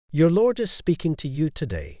Your Lord is speaking to you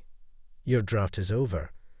today. Your drought is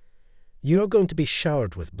over. You are going to be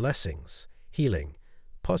showered with blessings, healing,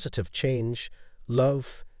 positive change,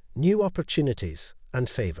 love, new opportunities, and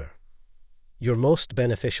favor. Your most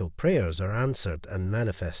beneficial prayers are answered and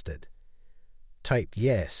manifested. Type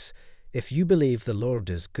yes if you believe the Lord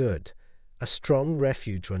is good, a strong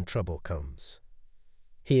refuge when trouble comes.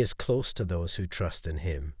 He is close to those who trust in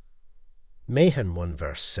him. Mayhem 1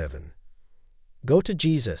 verse 7. Go to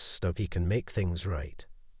Jesus so he can make things right.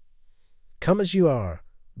 Come as you are,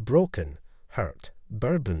 broken, hurt,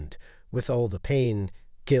 burdened with all the pain,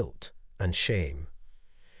 guilt, and shame.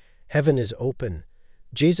 Heaven is open.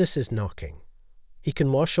 Jesus is knocking. He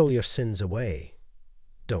can wash all your sins away.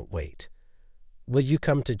 Don't wait. Will you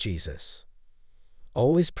come to Jesus?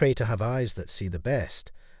 Always pray to have eyes that see the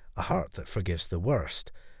best, a heart that forgives the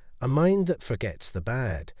worst, a mind that forgets the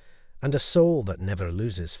bad, and a soul that never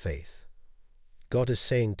loses faith. God is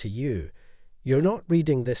saying to you, you're not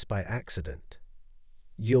reading this by accident.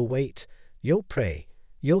 You'll wait, you'll pray,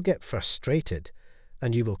 you'll get frustrated,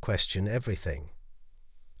 and you will question everything.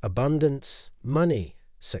 Abundance, money,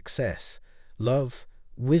 success, love,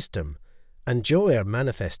 wisdom, and joy are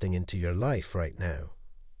manifesting into your life right now.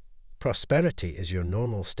 Prosperity is your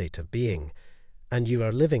normal state of being, and you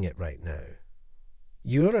are living it right now.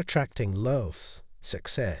 You are attracting love,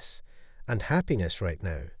 success, and happiness right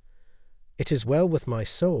now. It is well with my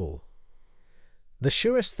soul. The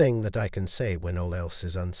surest thing that I can say when all else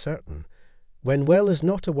is uncertain, when well is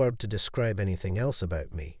not a word to describe anything else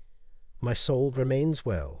about me, my soul remains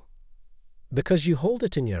well. Because you hold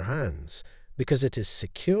it in your hands, because it is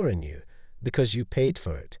secure in you, because you paid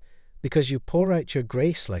for it, because you pour out your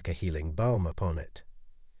grace like a healing balm upon it.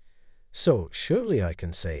 So surely I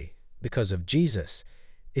can say, because of Jesus,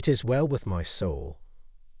 it is well with my soul.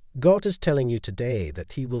 God is telling you today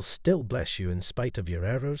that he will still bless you in spite of your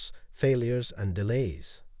errors, failures, and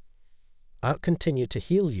delays. I'll continue to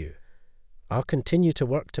heal you. I'll continue to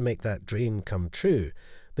work to make that dream come true,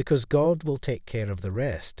 because God will take care of the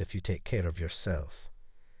rest if you take care of yourself.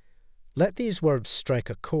 Let these words strike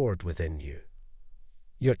a chord within you.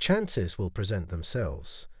 Your chances will present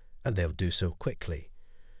themselves, and they'll do so quickly.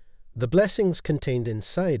 The blessings contained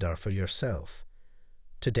inside are for yourself.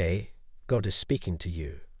 Today, God is speaking to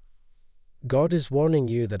you. God is warning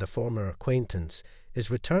you that a former acquaintance is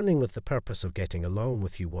returning with the purpose of getting along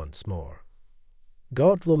with you once more.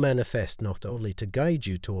 God will manifest not only to guide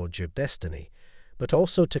you towards your destiny, but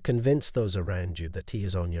also to convince those around you that he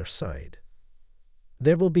is on your side.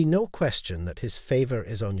 There will be no question that his favor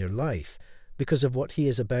is on your life because of what he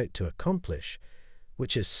is about to accomplish,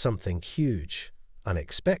 which is something huge,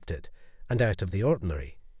 unexpected, and out of the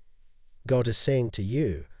ordinary. God is saying to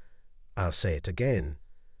you, I'll say it again,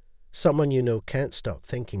 someone you know can't stop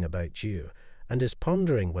thinking about you and is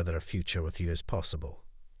pondering whether a future with you is possible.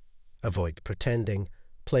 Avoid pretending,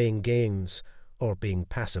 playing games, or being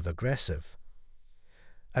passive-aggressive.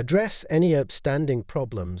 Address any outstanding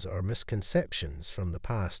problems or misconceptions from the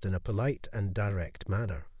past in a polite and direct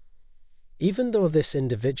manner. Even though this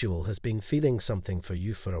individual has been feeling something for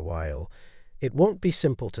you for a while, it won't be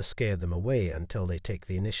simple to scare them away until they take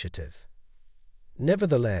the initiative.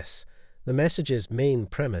 Nevertheless, the message's main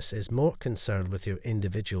premise is more concerned with your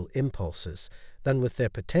individual impulses than with their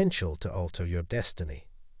potential to alter your destiny.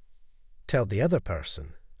 Tell the other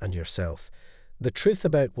person, and yourself, the truth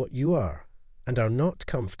about what you are and are not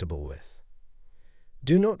comfortable with.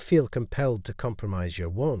 Do not feel compelled to compromise your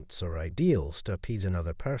wants or ideals to appease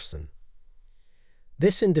another person.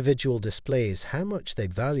 This individual displays how much they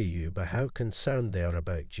value you by how concerned they are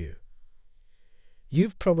about you.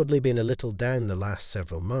 You've probably been a little down the last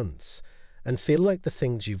several months and feel like the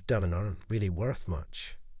things you've done aren't really worth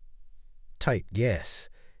much. Type yes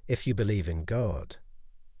if you believe in God.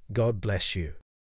 God bless you.